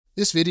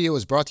This video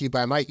is brought to you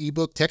by my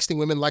ebook, Texting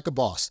Women Like a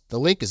Boss. The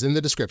link is in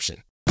the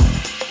description.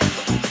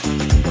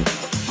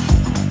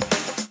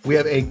 We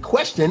have a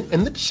question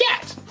in the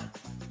chat.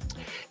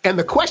 And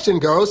the question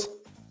goes,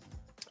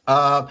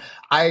 I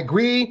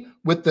agree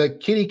with the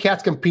kitty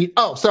cats compete.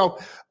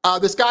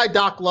 This guy,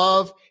 Doc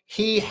Love,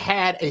 he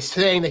had a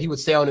saying that he would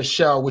say on his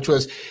show, which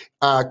was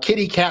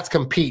kitty cats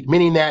compete,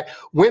 meaning that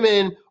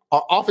women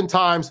are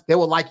oftentimes, they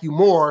will like you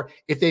more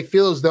if they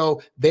feel as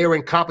though they are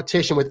in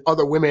competition with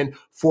other women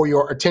for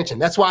your attention.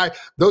 That's why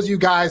those of you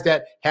guys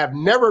that have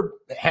never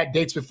had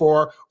dates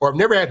before or have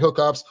never had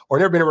hookups or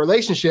never been in a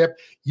relationship,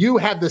 you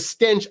have the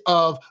stench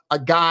of a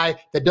guy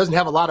that doesn't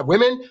have a lot of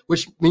women,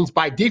 which means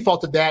by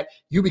default of that,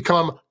 you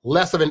become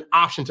less of an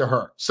option to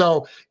her.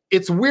 So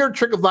it's a weird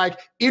trick of like,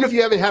 even if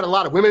you haven't had a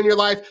lot of women in your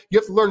life, you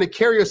have to learn to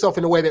carry yourself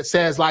in a way that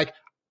says like,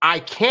 I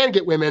can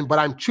get women, but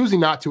I'm choosing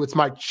not to. It's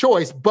my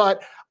choice,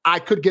 but I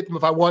could get them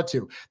if I want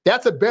to.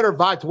 That's a better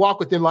vibe to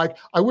walk with than like,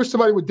 I wish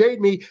somebody would date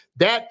me.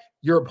 That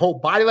your whole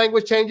body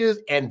language changes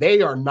and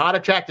they are not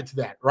attracted to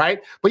that,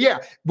 right? But yeah,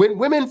 when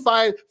women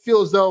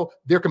feel as though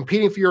they're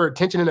competing for your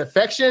attention and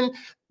affection,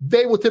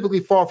 they will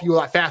typically fall for you a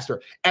lot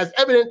faster. As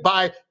evident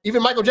by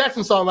even Michael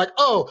Jackson's song, like,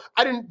 oh,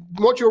 I didn't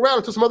want you around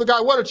until some other guy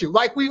wanted you.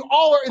 Like we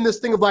all are in this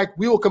thing of like,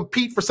 we will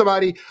compete for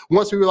somebody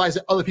once we realize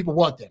that other people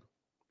want them.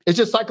 It's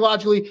just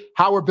psychologically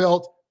how we're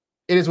built.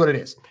 It is what it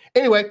is.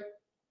 Anyway,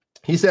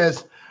 he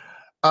says,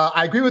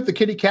 I agree with the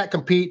kitty cat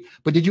compete,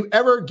 but did you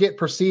ever get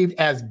perceived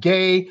as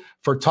gay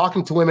for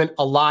talking to women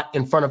a lot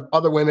in front of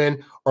other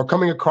women or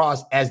coming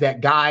across as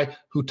that guy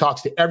who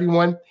talks to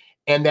everyone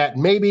and that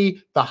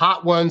maybe the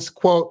hot ones,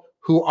 quote,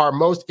 who are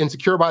most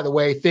insecure, by the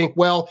way, think,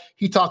 well,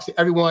 he talks to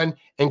everyone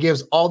and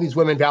gives all these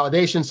women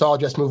validation, so I'll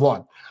just move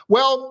on.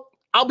 Well,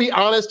 I'll be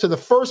honest, to the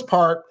first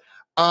part,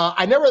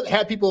 I never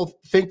had people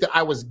think that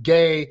I was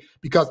gay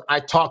because I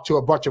talked to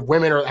a bunch of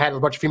women or had a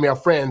bunch of female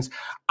friends.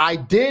 I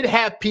did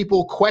have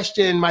people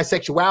question my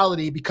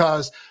sexuality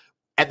because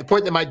at the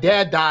point that my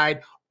dad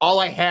died, all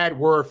I had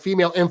were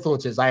female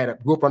influences. I had a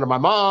group under my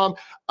mom.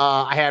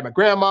 I had my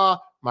grandma,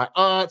 my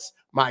aunts,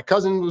 my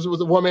cousin was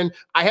a woman.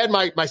 I had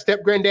my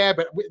step granddad,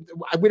 but we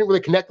didn't really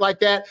connect like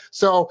that.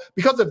 So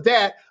because of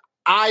that,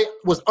 I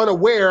was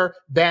unaware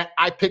that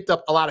I picked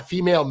up a lot of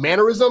female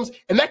mannerisms.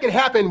 And that can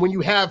happen when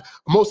you have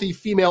mostly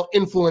female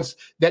influence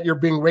that you're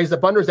being raised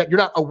up under, is that you're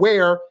not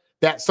aware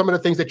that some of the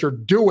things that you're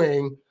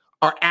doing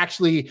are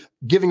actually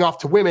giving off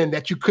to women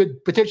that you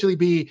could potentially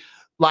be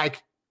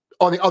like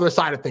on the other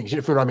side of things,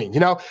 if you know what I mean,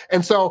 you know?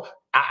 And so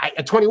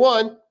at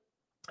 21,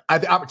 I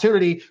had the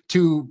opportunity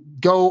to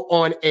go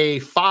on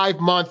a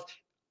 5-month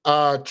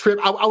trip.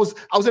 I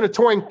was in a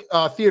touring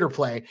theater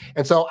play.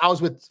 And so I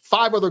was with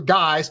 5 other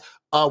guys,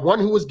 one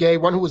who was gay,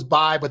 one who was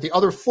bi, but the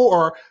other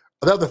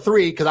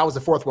 3, because I was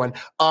the 4th one,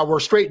 were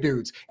straight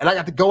dudes. And I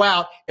got to go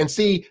out and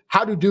see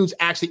how do dudes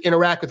actually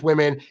interact with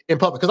women in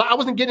public. Because I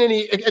wasn't getting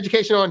any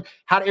education on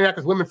how to interact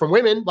with women from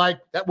women. Like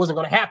that wasn't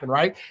going to happen,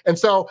 right? And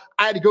so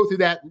I had to go through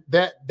that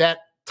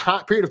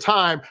period of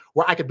time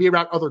where I could be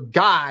around other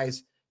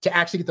guys to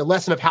actually get the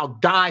lesson of how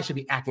guys should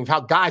be acting, of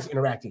how guys are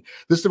interacting.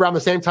 This is around the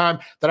same time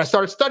that I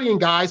started studying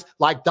guys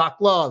like Doc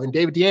Love and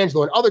David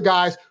D'Angelo and other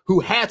guys who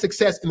had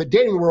success in the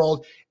dating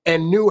world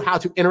and knew how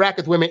to interact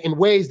with women in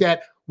ways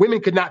that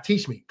women could not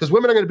teach me. Because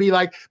women are going to be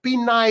like, be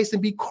nice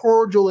and be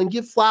cordial and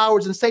give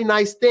flowers and say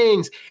nice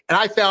things. And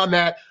I found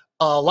that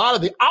a lot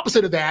of the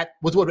opposite of that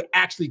was what would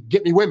actually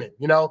get me women,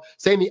 you know,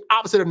 saying the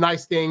opposite of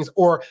nice things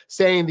or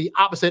saying the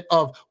opposite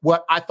of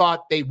what I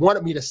thought they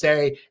wanted me to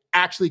say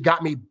actually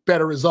got me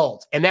better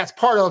results. And that's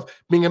part of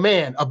being a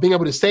man, of being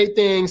able to say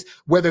things,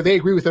 whether they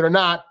agree with it or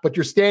not, but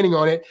you're standing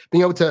on it,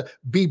 being able to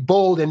be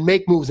bold and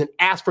make moves and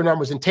ask for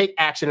numbers and take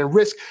action and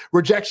risk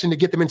rejection to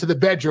get them into the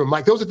bedroom.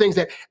 Like those are things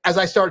that as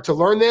I started to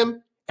learn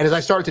them, and as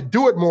I started to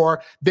do it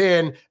more,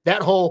 then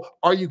that whole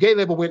 "are you gay"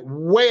 label went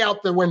way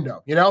out the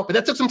window, you know? But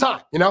that took some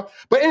time, you know?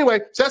 But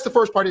anyway, so that's the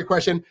first part of your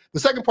question. The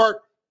second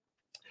part,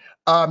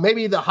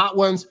 maybe the hot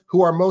ones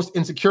who are most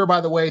insecure, by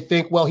the way,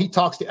 think, well, he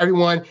talks to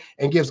everyone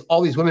and gives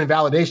all these women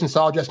validation,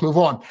 so I'll just move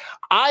on.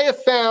 I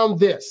have found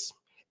this,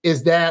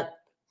 is that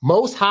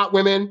most hot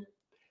women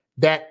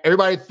that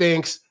everybody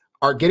thinks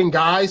are getting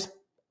guys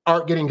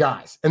aren't getting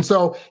guys. And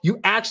so you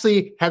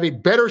actually have a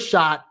better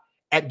shot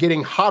at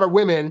getting hotter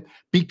women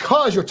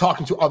because you're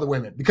talking to other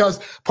women. Because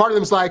part of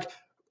them is like,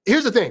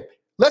 here's the thing.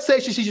 Let's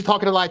say she sees you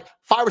talking to like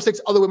 5 or 6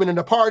 other women in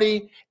the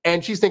party,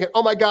 and she's thinking,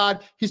 oh my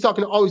God, he's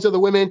talking to all these other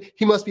women.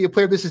 He must be a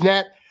player, this is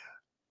that.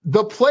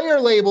 The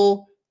player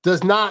label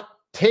does not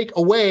take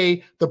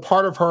away the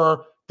part of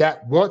her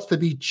that wants to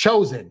be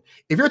chosen.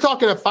 If you're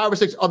talking to 5 or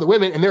 6 other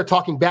women and they're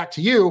talking back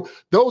to you,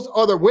 those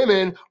other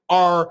women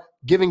are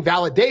giving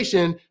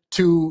validation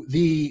to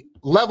the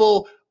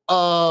level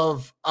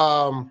of,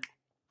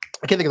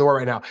 I can't think of the word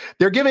right now.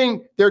 They're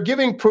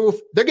giving proof.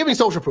 They're giving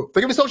social proof.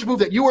 They're giving social proof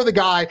that you are the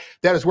guy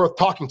that is worth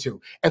talking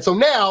to. And so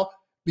now,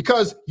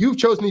 because you've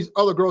chosen these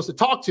other girls to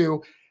talk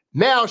to,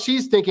 now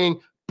she's thinking,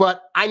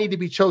 but I need to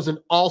be chosen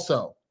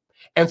also.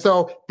 And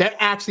so that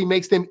actually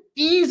makes them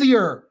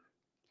easier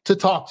to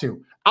talk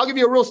to. I'll give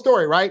you a real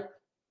story, right?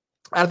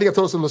 I think I've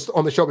told this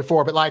on the show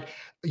before, but like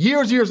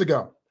years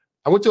ago,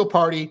 I went to a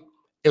party.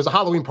 It was a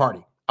Halloween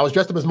party. I was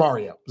dressed up as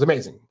Mario. It was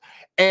amazing.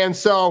 And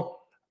so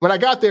when I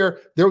got there,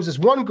 there was this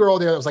one girl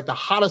there that was like the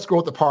hottest girl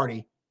at the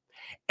party.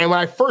 And when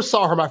I first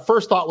saw her, my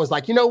first thought was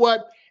like, you know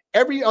what?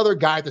 Every other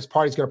guy at this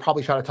party is going to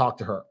probably try to talk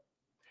to her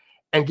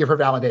and give her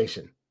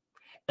validation.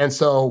 And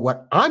so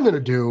what I'm going to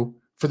do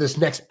for this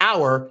next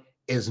hour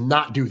is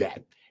not do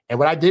that. And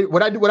what I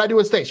do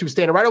instead, she was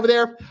standing right over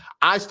there.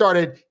 I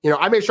started,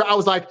 I made sure I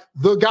was like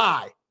the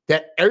guy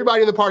that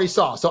everybody in the party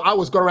saw. So I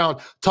was going around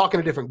talking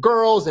to different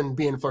girls and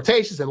being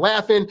flirtatious and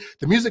laughing.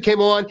 The music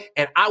came on,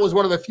 and I was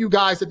one of the few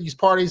guys at these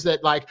parties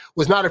that like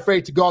was not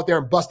afraid to go out there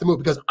and bust the move,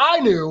 because I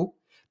knew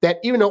that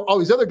even though all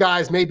these other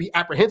guys may be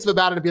apprehensive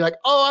about it and be like,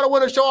 oh, I don't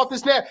want to show off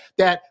this net,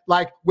 that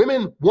like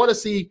women want to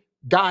see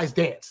guys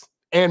dance.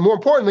 And more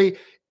importantly,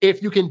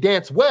 if you can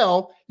dance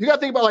well, you got to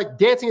think about like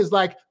dancing is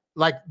like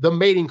the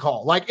mating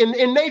call. Like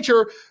in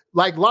nature,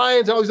 like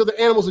lions and all these other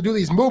animals will do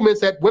these movements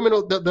that women,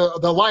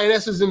 the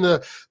lionesses and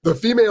the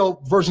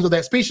female versions of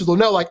that species will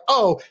know, like,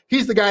 oh,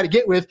 he's the guy to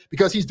get with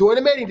because he's doing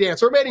a mating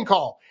dance or a mating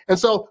call. And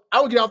so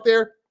I would get out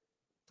there.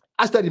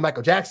 I studied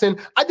Michael Jackson.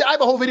 I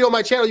have a whole video on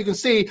my channel you can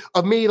see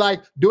of me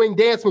like doing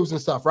dance moves and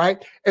stuff,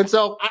 right? And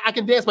so I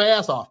can dance my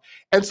ass off.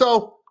 And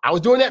so I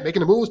was doing that,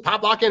 making the moves,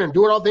 pop locking and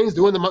doing all things,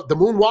 doing the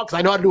moonwalk, because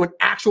I know how to do an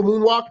actual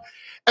moonwalk.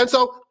 And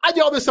so I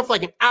did all this stuff for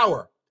like an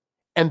hour.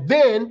 And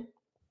then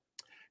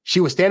she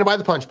was standing by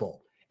the punch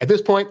bowl. At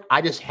this point,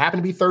 I just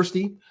happened to be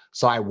thirsty.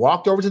 So I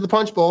walked over to the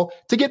punch bowl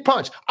to get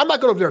punched. I'm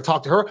not going over there to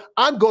talk to her.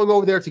 I'm going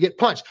over there to get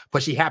punched.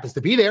 But she happens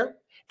to be there.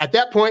 At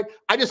that point,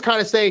 I just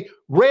kind of say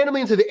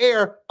randomly into the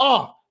air,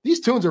 oh, these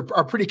tunes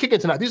are pretty kicking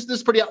tonight. This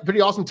is pretty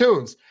awesome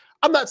tunes.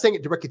 I'm not saying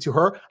it directly to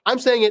her. I'm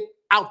saying it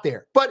out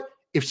there. But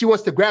if she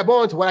wants to grab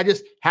on to what I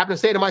just happened to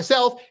say to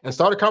myself and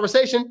start a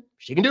conversation,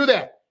 she can do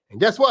that.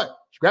 And guess what?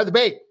 She grabbed the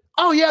bait.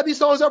 Oh, yeah, these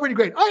songs are pretty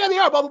great. Oh, yeah, they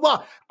are, blah, blah,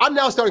 blah. I'm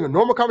now starting a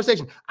normal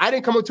conversation. I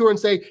didn't come up to her and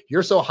say,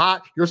 you're so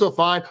hot. You're so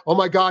fine. Oh,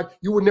 my God,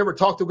 you would never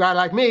talk to a guy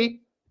like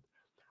me.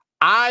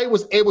 I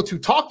was able to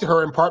talk to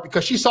her in part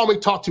because she saw me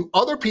talk to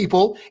other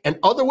people and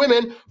other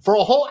women for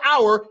a whole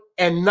hour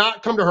and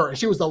not come to her. And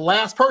she was the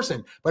last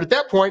person. But at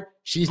that point,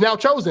 she's now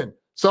chosen.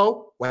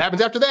 So what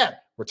happens after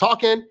that? We're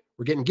talking,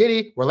 we're getting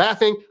giddy, we're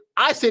laughing.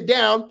 I sit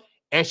down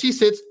and she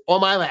sits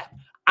on my lap.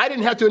 I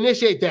didn't have to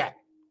initiate that.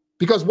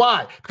 Because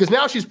why? Because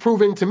now she's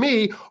proving to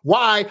me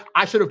why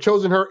I should have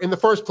chosen her in the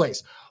first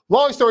place.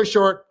 Long story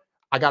short,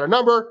 I got her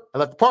number, I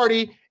left the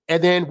party,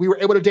 and then we were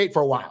able to date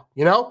for a while,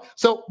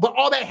 So, but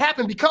all that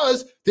happened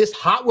because this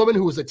hot woman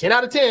who was a 10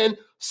 out of 10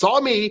 saw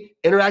me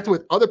interacting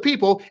with other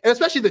people, and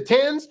especially the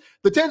 10s.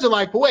 The 10s are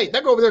like, but wait,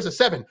 that girl over there's a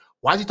 7.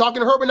 Why is he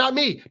talking to her but not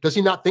me? Does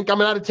he not think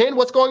I'm an out of 10?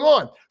 What's going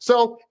on?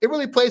 So it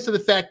really plays to the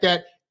fact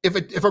that if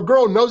a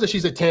girl knows that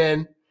she's a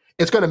 10,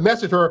 it's going to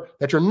mess with her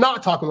that you're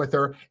not talking with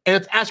her, and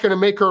it's actually going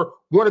to make her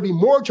want to be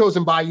more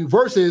chosen by you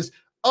versus,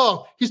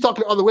 oh, he's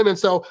talking to other women,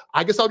 so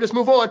I guess I'll just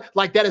move on.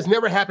 Like that has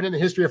never happened in the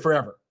history of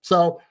forever.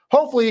 So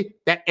hopefully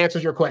that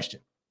answers your question.